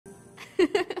To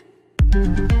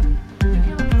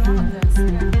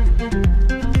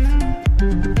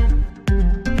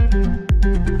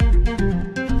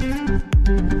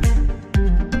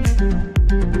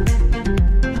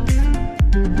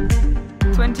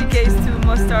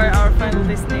Mostar, our final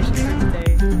destination for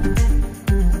today.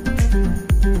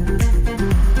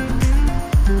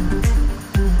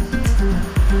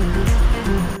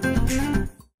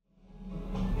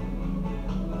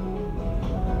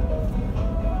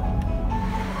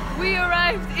 We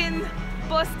arrived in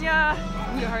Bosnia.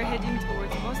 We are heading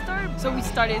towards Mostar. So we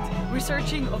started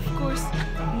researching, of course,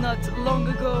 not long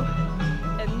ago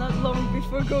and not long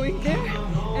before going there.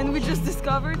 And we just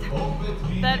discovered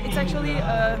that it's actually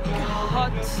a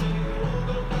hot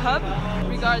hub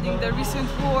regarding the recent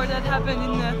war that happened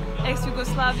in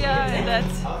ex-Yugoslavia, and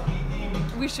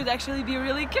that we should actually be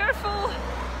really careful.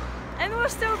 And we're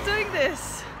still doing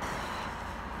this.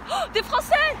 Oh, des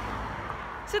Français!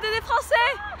 C'était des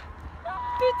Français!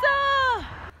 Putain!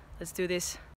 Let's do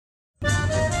this.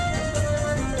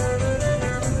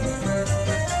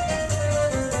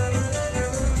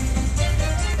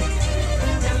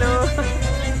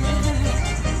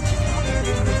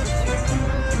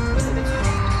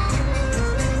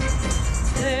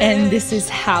 And this is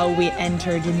how we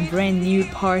entered in a brand new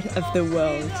part of the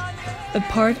world. A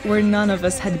part where none of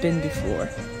us had been before.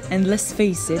 And let's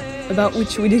face it, about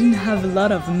which we didn't have a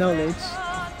lot of knowledge.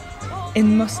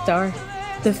 In Mostar,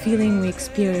 the feeling we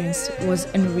experienced was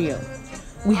unreal.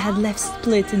 We had left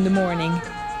Split in the morning,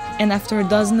 and after a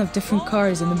dozen of different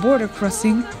cars in the border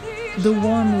crossing, the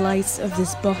warm lights of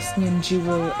this Bosnian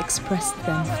jewel expressed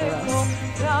them for us.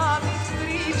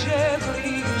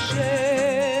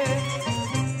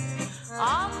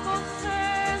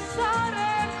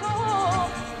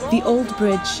 The Old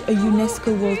Bridge, a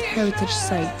UNESCO World Heritage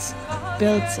Site,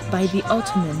 built by the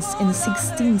Ottomans in the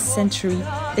 16th century,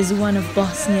 is one of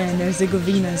Bosnia and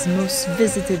Herzegovina's most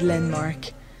visited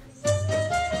landmarks.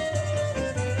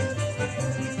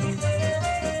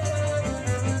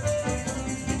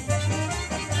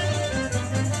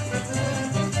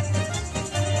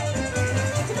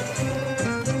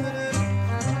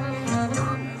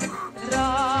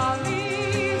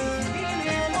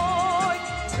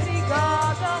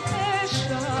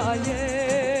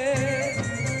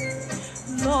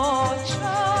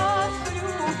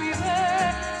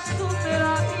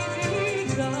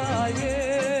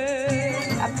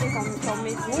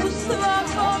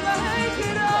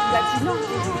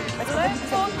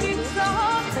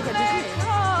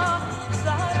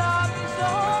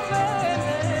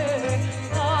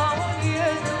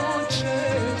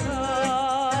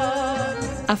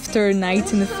 After a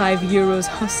night in the €5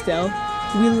 hostel,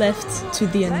 we left to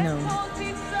the unknown.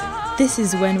 This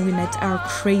is when we met our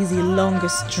crazy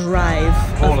longest drive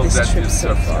of this trip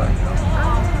so far.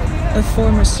 A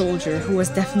former soldier who was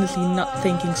definitely not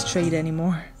thinking straight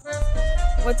anymore.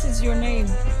 What is your name?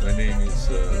 My name is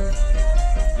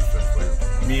different for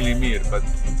you. Milimir, but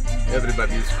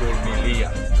everybody is called me Lia.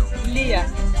 Lia.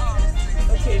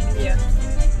 Okay, Lia.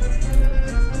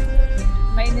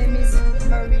 My name is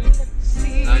Marie.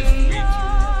 Nice to meet you.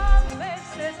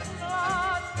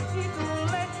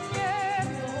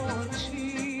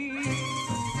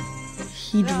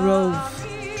 He drove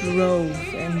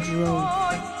and drove.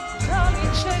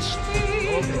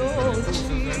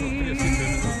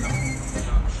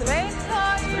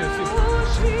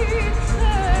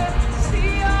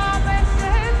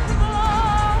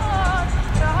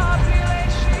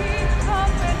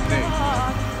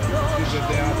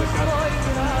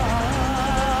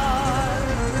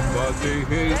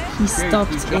 He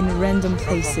stopped in random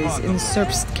places in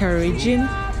Srpska region,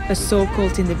 a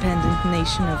so-called independent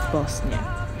nation of Bosnia.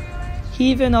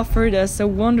 He even offered us a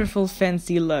wonderful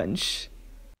fancy lunch.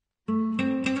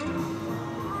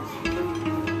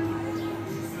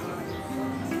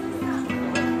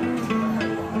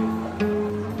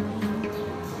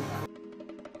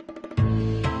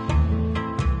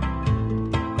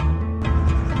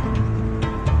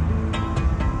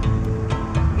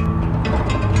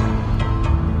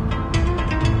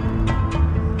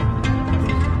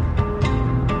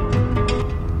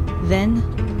 Then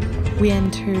we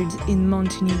entered in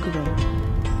Montenegro.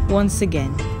 Once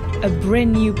again, a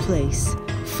brand new place,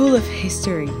 full of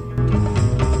history.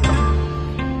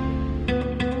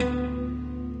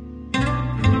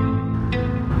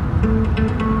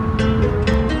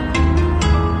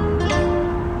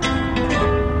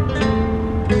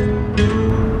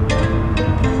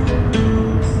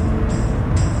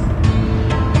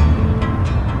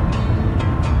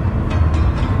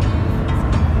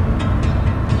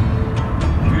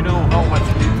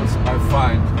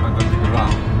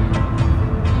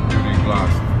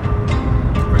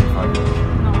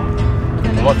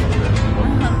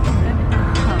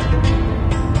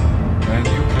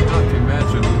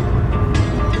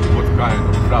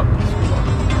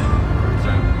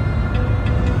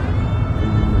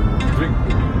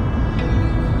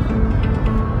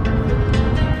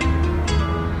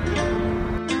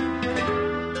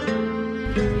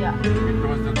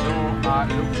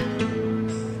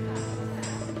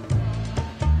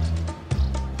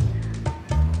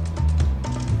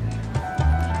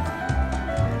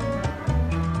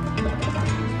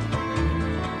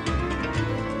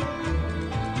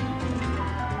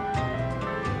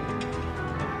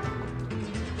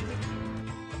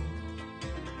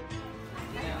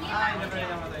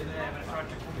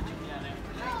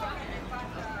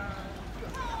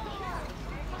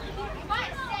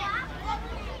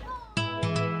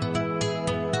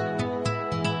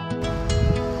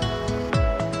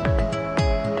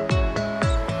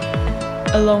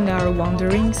 Along our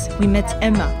wanderings, we met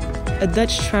Emma, a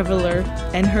Dutch traveler,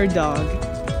 and her dog.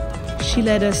 She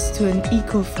led us to an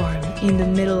eco-farm in the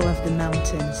middle of the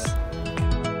mountains.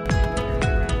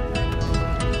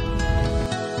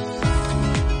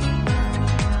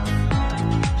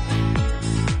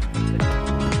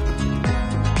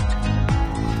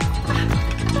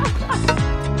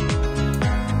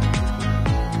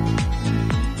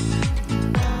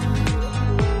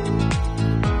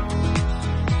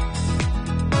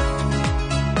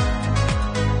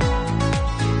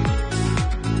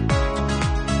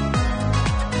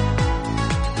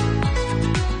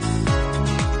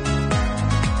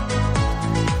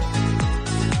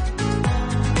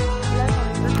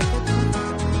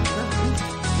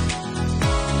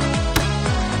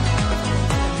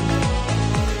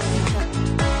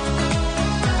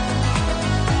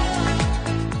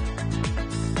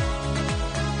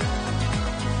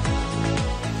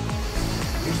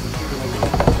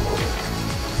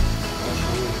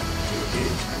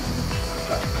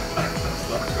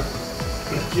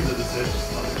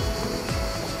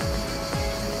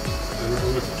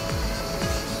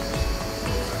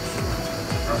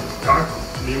 Kako?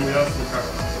 Nije mu jasno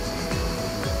kako.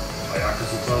 A ja kad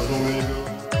su saznao meni je bilo...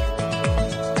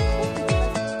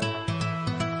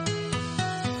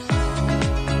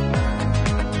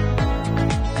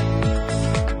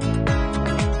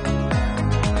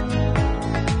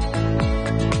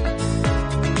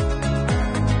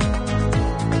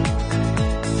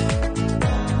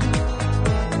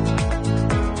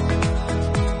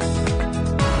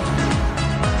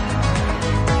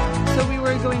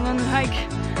 Going on a hike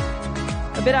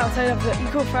a bit outside of the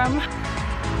eco farm,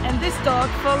 and this dog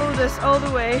followed us all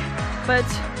the way, but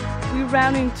we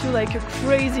ran into like a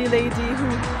crazy lady who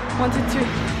wanted to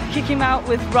kick him out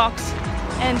with rocks,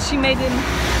 and she made him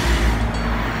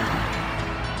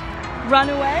run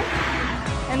away.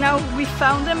 And now we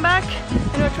found him back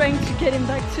and we're trying to get him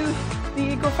back to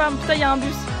the eco farm. Putain, il y a un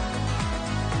bus,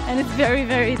 and it's very,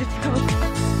 very difficult.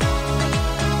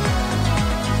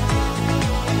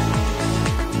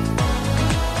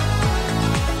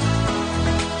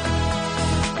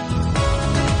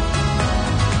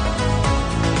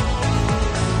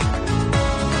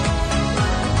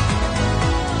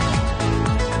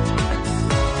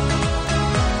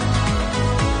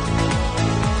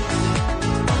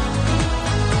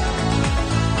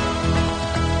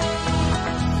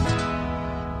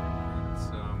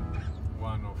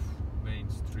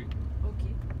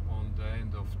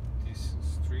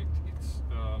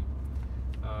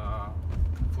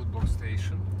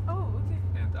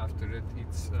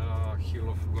 It's hill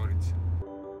of Gorica.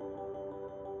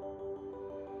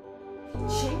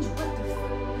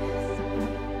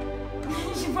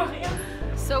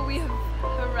 So we have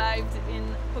arrived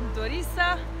in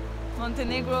Pogdorica,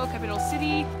 Montenegro, capital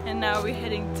city, and now we're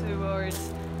heading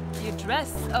towards the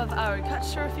address of our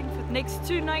couchsurfing for the next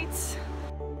 2 nights.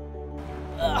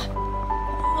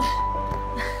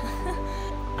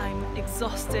 I'm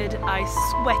exhausted, I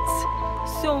sweat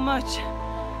so much.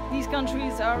 These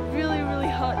countries are really, really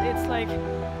hot. It's like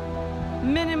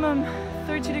minimum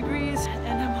 30 degrees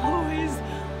and I'm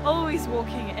always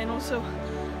walking. And also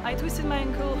I twisted my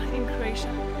ankle in Croatia.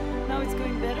 Now it's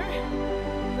going better.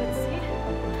 Let's see.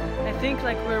 I think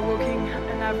like we're walking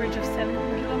an average of 7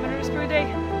 kilometers per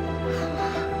day.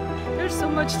 There's so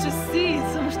much to see,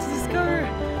 so much to discover.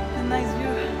 A nice view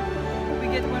we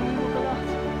get when we walk a lot.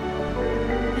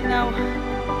 And now,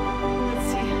 let's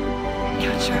see.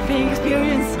 Couchsurfing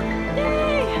experience.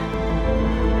 Yay!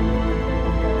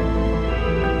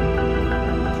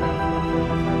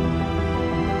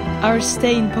 Our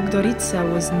stay in Pogdorica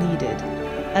was needed,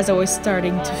 as I was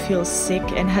starting to feel sick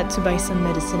and had to buy some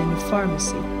medicine in a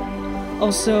pharmacy.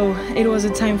 Also, it was a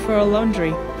time for a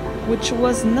laundry, which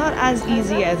was not as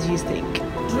easy as you think,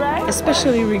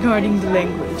 especially regarding the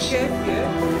language. Yes,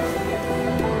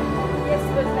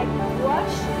 but like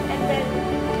wash and then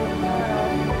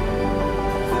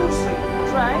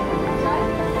dry.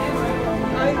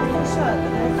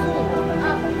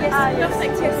 Yes.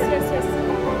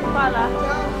 Voila.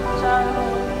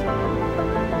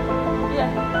 Yeah.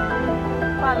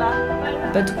 Voila.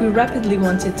 But we rapidly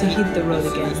wanted to hit the road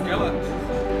again.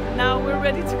 Now we're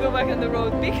ready to go back on the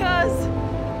road because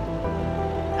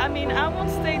I mean I won't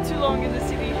stay too long in the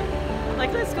city.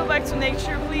 Like, let's go back to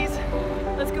nature, please.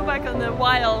 Let's go back on the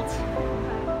wild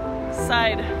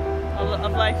side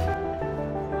of life.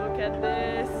 Look at got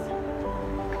this.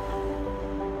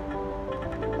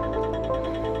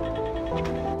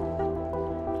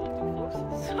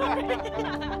 Sorry.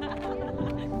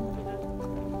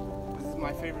 This is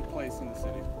my favorite place in the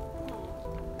city.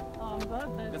 Oh, I'm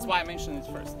glad that. That's why I mentioned it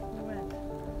first.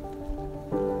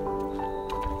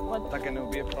 Така не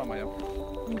убие промая.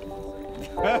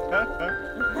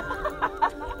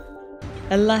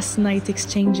 A last night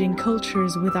exchanging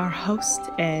cultures with our host,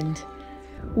 and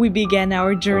we began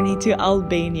our journey to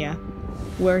Albania,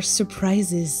 where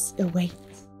surprises await.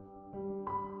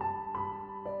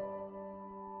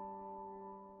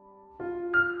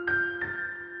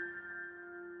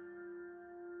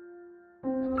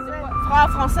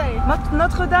 Français.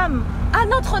 Notre-Dame! Ah,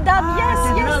 Notre-Dame, yes,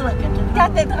 yes.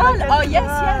 Cathedral. Oh, yes,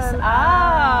 yes.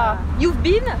 Ah, you've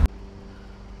been?